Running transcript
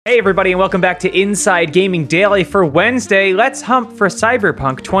Hey everybody, and welcome back to Inside Gaming Daily for Wednesday. Let's hump for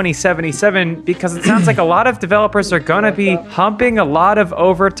Cyberpunk 2077 because it sounds like a lot of developers are gonna be humping a lot of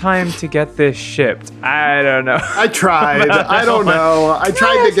overtime to get this shipped. I don't know. I tried. I don't know. I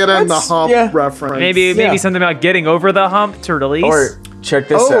tried to get in the hump reference. Maybe something about getting over the hump to release. Or check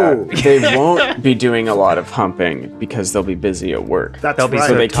this out. They won't be doing a lot of humping because they'll be busy at work. That's They'll be right.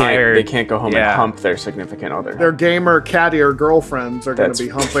 so They tired. can't go home and hump their significant other. Their gamer cattier girlfriends are going to be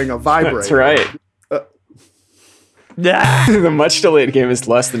humping a vibrator. That's right. The much delayed game is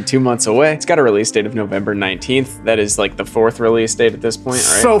less than 2 months away. It's got a release date of November 19th. That is like the fourth release date at this point,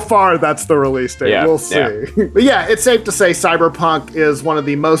 right? So far, that's the release date. Yeah, We'll see. yeah. But yeah, it's safe to say Cyberpunk is one of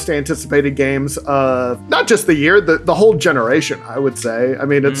the most anticipated games of not just the year, the whole generation, I would say. I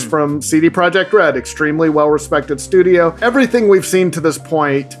mean, it's from CD Projekt Red, extremely well-respected studio. Everything we've seen to this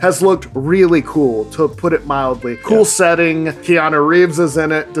point has looked really cool, to put it mildly. Cool setting, Keanu Reeves is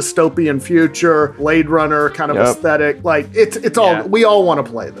in it, dystopian future, Blade Runner kind of aesthetic. Like, it's all, we all want to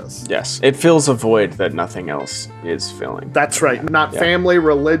play this. Yes, it fills a void that nothing else is filling. That's right. Not family,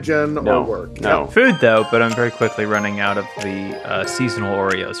 religion, or work. No. Food though, but I'm very quickly running out of the seasonal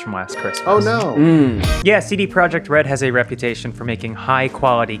Oreos from last Christmas. Oh no. Yeah, CD Projekt Red has a reputation for making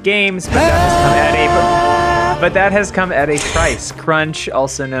high-quality games, but that has come at a price. Crunch,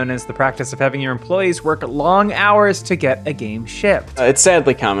 also known as the practice of having your employees work long hours to get a game shipped. It's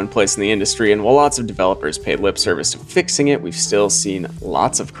sadly commonplace in the industry, and while lots of developers paid lip service to fixing it, we've still seen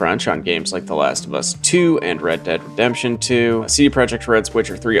lots of crunch on games like The Last of Us 2 and Red Dead Redemption 2. CD Projekt Red's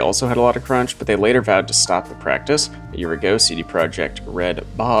Witcher 3 also had a lot of crunch, but they later vowed to stop the practice. A year ago, CD Projekt Red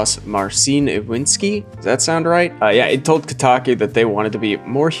boss Marcin Iwinski, does that sound right? It told Kotaku that they wanted to be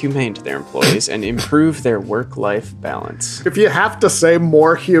more humane to their employees and improve their work-life balance. If you have to say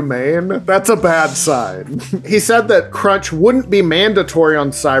more humane, that's a bad sign. He said that crunch wouldn't be mandatory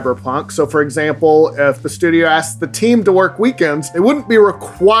on Cyberpunk. So for example, if the studio asked the team to work weekends, they wouldn't be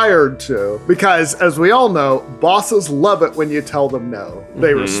required to. Because as we all know, bosses love it when you tell them no.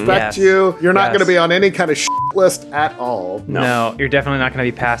 They respect you. You're not going to be on any kind of shit list at all. No, you're definitely not going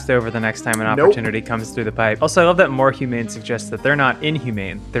to be passed over the next time an opportunity comes through the pipe. Also, I love that more humane suggests that they're not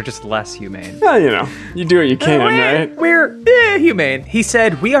inhumane. They're just less humane. Well, you do what you can, right? We're humane. He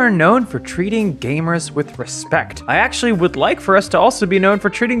said, "We are known for treating gamers with respect. I actually would like for us to also be known for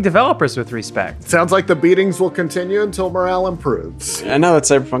treating developers with respect." Sounds like the beatings will continue until morale improves. I know that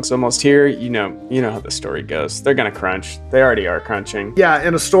Cyberpunk's almost here. You know how the story goes. They're gonna crunch. They already are crunching. Yeah,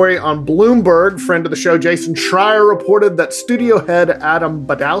 in a story on Bloomberg, friend of the show Jason Schreier reported that studio head Adam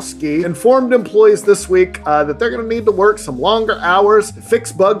Badowski informed employees this week that they're going to need to work some longer hours to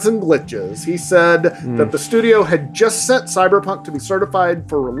fix bugs and glitches. He said that the studio had just sent Cyberpunk to be certified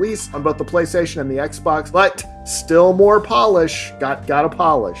for release on both the PlayStation and the Xbox, but still more polish. Gotta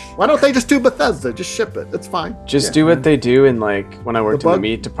polish. Why don't they just do Bethesda? Just ship it. It's fine. Just do what they do in, like, when I worked in the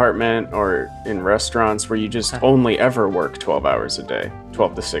meat department or in restaurants where you just only ever work 12 hours a day.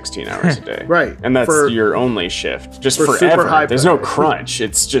 12 to 16 hours a day. Right. And that's your only shift. Just for forever. super high There's no crunch.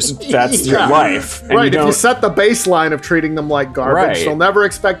 It's just, that's your life. And Right. If you set the baseline of treating them like garbage, Right. they'll never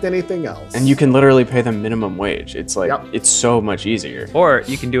expect anything else. And you can literally pay them minimum wage. It's like, it's so much easier. Or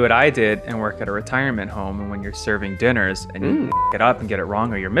you can do what I did and work at a retirement home, and when you're serving dinners and you f it up and get it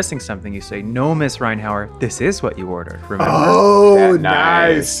wrong or you're missing something, you say, "No, Miss Reinhauer, this is what you ordered. Remember?" Oh,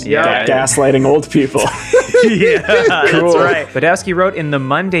 nice. Yeah. Gaslighting old people. Yeah, Cool. that's right. Badowski wrote in the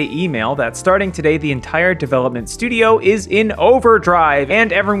Monday email that starting today, the entire development studio is in overdrive,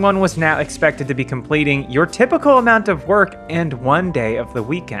 and everyone was now expected to be completing your typical amount of work and one day of the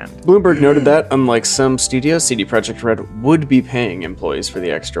weekend. Bloomberg noted that, unlike some studios, CD Projekt Red would be paying employees for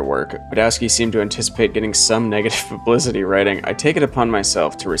the extra work. Badowski seemed to anticipate getting some negative publicity, writing, "I take it upon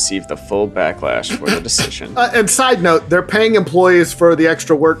myself to receive the full backlash for the decision." And side note, they're paying employees for the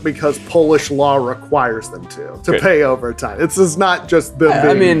extra work because Polish law requires them to pay overtime. This is not just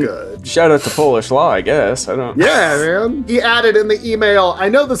them being good. Shout out to Polish law, I guess. I don't. Yeah, man. He added in the email, "I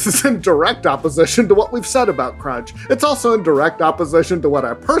know this is in direct opposition to what we've said about crunch. It's also in direct opposition to what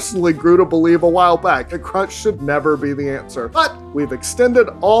I personally grew to believe a while back, that crunch should never be the answer. But we've extended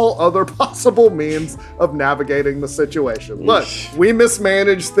all other possible means of navigating the situation. Look, we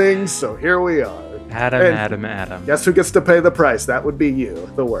mismanaged things, so here we are." Adam. Guess who gets to pay the price? That would be you,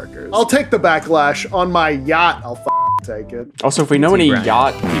 the workers. I'll take the backlash on my yacht. I'll take it. Also, if we know any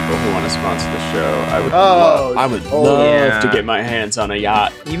yacht people who want to sponsor the show, I would love to get my hands on a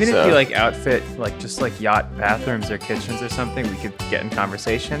yacht. Even if you like outfit just like yacht bathrooms or kitchens or something, we could get in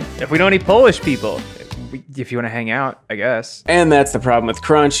conversation. If we know any Polish people, If you want to hang out, I guess. And that's the problem with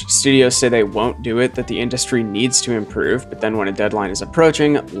crunch. Studios say they won't do it, that the industry needs to improve, but then when a deadline is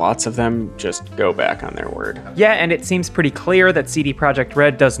approaching, lots of them just go back on their word. Yeah, and it seems pretty clear that CD Projekt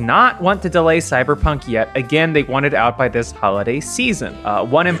Red does not want to delay Cyberpunk yet. Again, they want it out by this holiday season.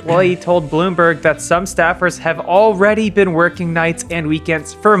 One employee told Bloomberg that some staffers have already been working nights and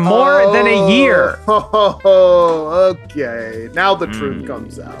weekends for more than a year. Okay, now the truth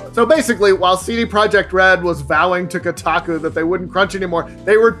comes out. So basically, while CD Projekt Red was vowing to Kotaku that they wouldn't crunch anymore,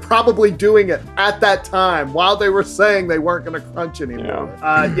 they were probably doing it at that time while they were saying they weren't going to crunch anymore.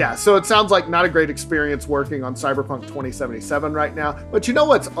 Yeah, so it sounds like not a great experience working on Cyberpunk 2077 right now. But you know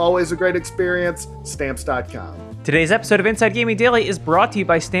what's always a great experience? Stamps.com. Today's episode of Inside Gaming Daily is brought to you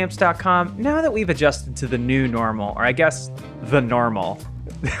by Stamps.com. Now that we've adjusted to the new normal, or I guess the normal,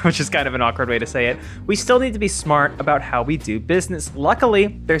 which is kind of an awkward way to say it, we still need to be smart about how we do business.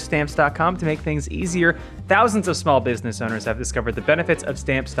 Luckily, there's Stamps.com to make things easier. Thousands of small business owners have discovered the benefits of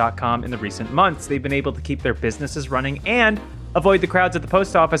Stamps.com in the recent months. They've been able to keep their businesses running and avoid the crowds at the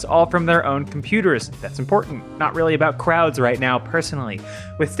post office, all from their own computers. That's important. Not really about crowds right now, personally.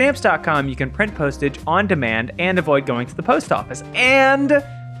 With Stamps.com, you can print postage on demand and avoid going to the post office. And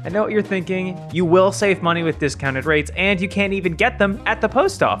I know what you're thinking. You will save money with discounted rates, and you can't even get them at the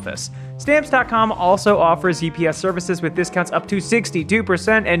post office. Stamps.com also offers UPS services with discounts up to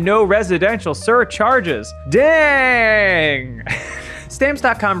 62% and no residential surcharges. Dang!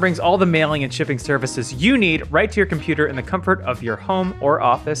 Stamps.com brings all the mailing and shipping services you need right to your computer in the comfort of your home or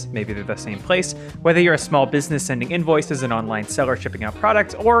office. Maybe they're the same place. Whether you're a small business sending invoices, an online seller shipping out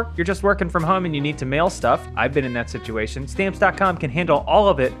products, or you're just working from home and you need to mail stuff, I've been in that situation, Stamps.com can handle all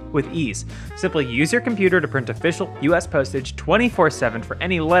of it with ease. Simply use your computer to print official US postage 24/7 for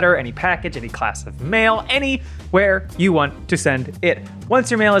any letter, any package, any class of mail, anywhere you want to send it. Once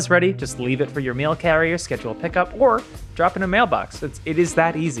your mail is ready, just leave it for your mail carrier, schedule a pickup, or drop in a mailbox. It is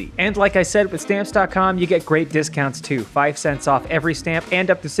that easy. And like I said, with Stamps.com, you get great discounts too. 5 cents off every stamp and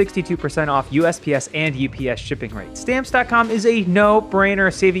up to 62% off USPS and UPS shipping rates. Stamps.com is a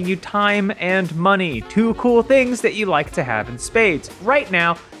no-brainer, saving you time and money. 2 cool things that you like to have in spades. Right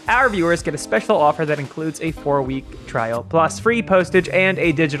now, our viewers get a special offer that includes a 4-week trial, plus free postage and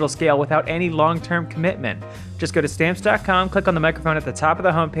a digital scale without any long-term commitment. Just go to Stamps.com, click on the microphone at the top of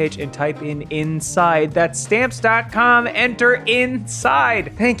the homepage, and type in INSIDE. That's Stamps.com, enter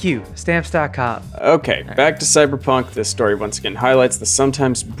INSIDE. Thank you, Stamps.com. Okay, back to Cyberpunk. This story once again highlights the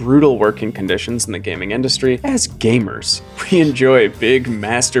sometimes brutal working conditions in the gaming industry. As gamers, we enjoy big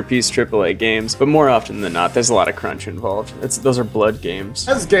masterpiece AAA games, but more often than not, there's a lot of crunch involved. Those are blood games.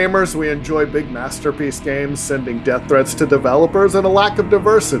 As gamers, we enjoy big masterpiece games, sending death threats to developers, and a lack of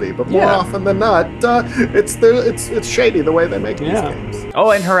diversity. But more often than not, it's shady the way they make these games.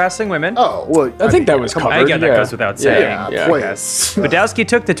 Oh, and harassing women. Oh, well, I think that was covered. I guess that goes without saying. Yeah, please. Badowski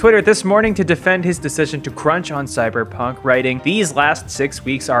took to Twitter this morning to defend his decision to crunch on Cyberpunk, writing, "These last 6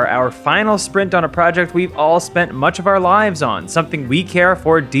 weeks are our final sprint on a project we've all spent much of our lives on, something we care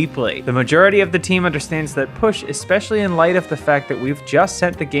for deeply. The majority of the team understands that push, especially in light of the fact that we've just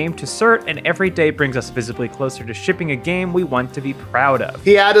sent the game to CERT, and every day brings us visibly closer to shipping a game we want to be proud of."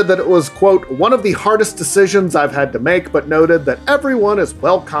 He added that it was, quote, "one of the hardest decisions I've had to make, but noted that everyone is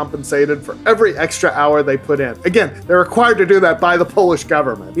well compensated for every extra hour they put in." Again, they're required to do that by the Polish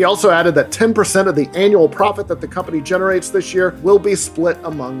government. He also added that 10% of the annual profit that the company generates this year will be split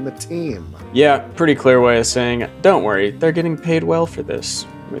among the team. Yeah, pretty clear way of saying, don't worry, they're getting paid well for this,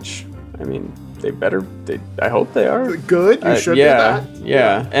 which, I mean, I hope they are. Good, you should do that.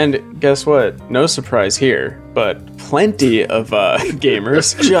 Yeah, and guess what? No surprise here, but plenty of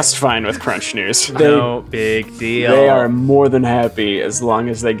gamers just fine with crunch news. No big deal. They are more than happy as long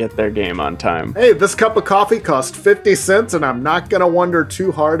as they get their game on time. Hey, this cup of coffee cost 50 cents, and I'm not gonna wonder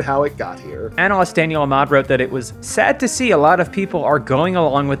too hard how it got here. Analyst Daniel Ahmad wrote that it was sad to see a lot of people are going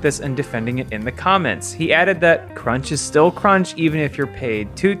along with this and defending it in the comments. He added that crunch is still crunch even if you're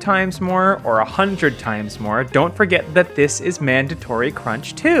paid 2 times more or 100 times more. Don't forget that this is mandatory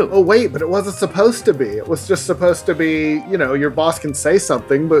crunch too. Oh wait, but it wasn't supposed to be. It was just supposed to be, you know, your boss can say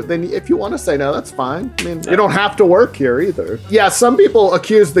something, but then if you want to say no, that's fine. I mean, you don't have to work here either. Yeah, some people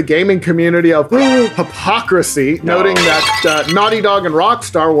accuse the gaming community of hypocrisy, noting that Naughty Dog and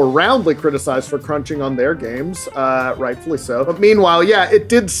Rockstar were roundly criticized for crunching on their games, rightfully so. But meanwhile, yeah, it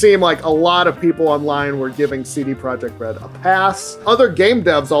did seem like a lot of people online were giving CD Projekt Red a pass. Other game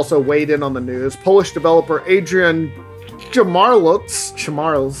devs also weighed in on the news. Polish developer Adrian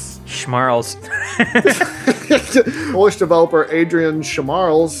Schmarls. Polish developer Adrian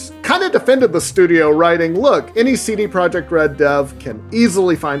Schmarls kind of defended the studio, writing, "Look, any CD Projekt Red dev can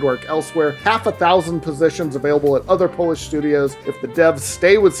easily find work elsewhere. 1,000 positions available at other Polish studios. If the devs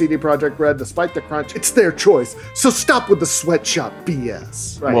stay with CD Projekt Red despite the crunch, it's their choice. So stop with the sweatshop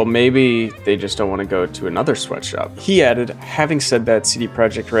BS." Right. Well, maybe they just don't want to go to another sweatshop. He added, having said that, CD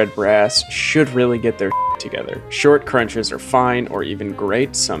Projekt Red brass should really get their together. Short crunches are fine or even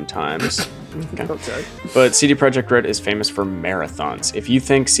great sometimes. Okay. But CD Projekt Red is famous for marathons. If you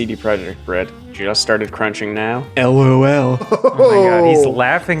think CD Projekt Red just started crunching now, LOL. Oh my god, he's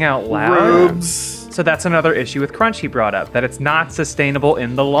laughing out loud. Rubes. So that's another issue with crunch he brought up, that it's not sustainable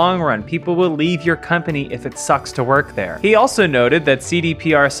in the long run. People will leave your company if it sucks to work there. He also noted that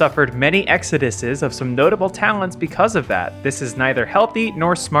CDPR suffered many exoduses of some notable talents because of that. This is neither healthy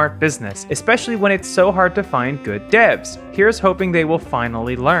nor smart business, especially when it's so hard to find good devs. Here's hoping they will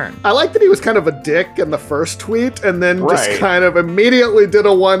finally learn. I like that he was kind of a dick in the first tweet and then just Right. kind of immediately did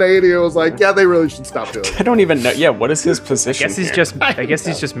a 180 and was like, yeah, they really should stop doing it. I don't even know. Yeah, what is his position? I guess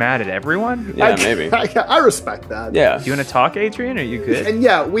he's just mad at everyone. Yeah, maybe. I respect that. Yeah. Do you want to talk, Adrian? Are you good? And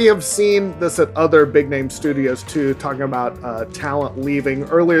yeah, we have seen this at other big name studios too, talking about talent leaving.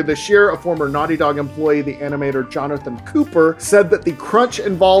 Earlier this year, a former Naughty Dog employee, the animator Jonathan Cooper, said that the crunch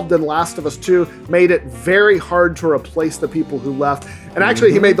involved in Last of Us 2 made it very hard to replace the people who left. And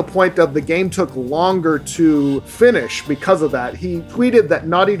actually, he made the point of the game took longer to finish because of that. He tweeted that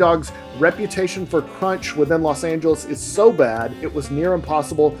Naughty Dog's reputation for crunch within Los Angeles is so bad, it was near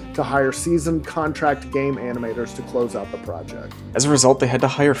impossible to hire seasoned contract game animators to close out the project. As a result, they had to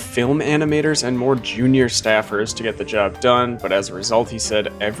hire film animators and more junior staffers to get the job done, but as a result, he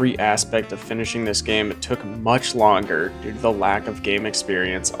said, every aspect of finishing this game took much longer due to the lack of game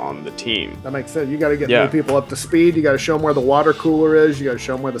experience on the team. That makes sense. You got to get Yeah. new people up to speed. You got to show them where the water cooler is. You got to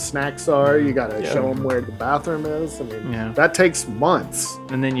show them where the snacks are. You got to show them where the bathroom is. I mean, Yeah. that takes months.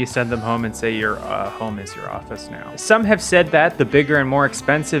 And then you send them home and say your home is your office now. Some have said that the bigger and more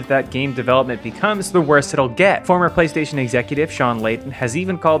expensive that game development becomes, the worse it'll get. Former PlayStation executive Sean Layton has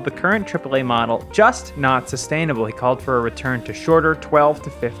even called the current AAA model just not sustainable. He called for a return to shorter 12 to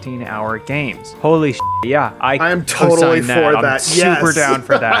 15 hour games. Holy yeah, I am totally co-sign for I'm that. super Yes. down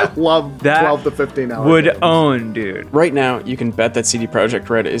for that. I love That 12 to 15 hours. Would own, dude. Right now, you can bet that CD Projekt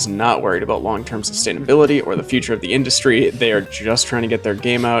Red is not worried about long-term sustainability or the future of the industry. They are just trying to get their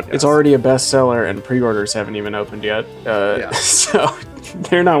game out. It's already a bestseller, and pre-orders haven't even opened yet. So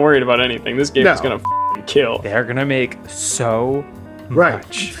they're not worried about anything. This game is gonna kill. They're gonna make so Right.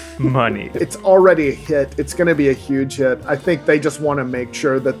 much money. It's already a hit. It's going to be a huge hit. I think they just want to make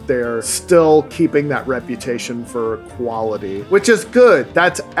sure that they're still keeping that reputation for quality, which is good.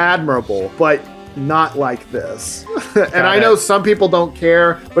 That's admirable, but not like this. And I know some people don't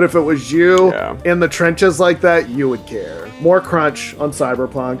care, but if it was you in the trenches like that, you would care. More crunch on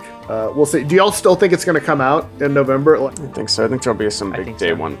Cyberpunk. We'll see. Do y'all still think it's going to come out in November? I think so. I think there'll be some big think day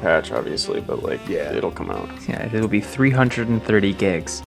so. one patch, obviously, but like, it'll come out. Yeah, it'll be 330 gigs.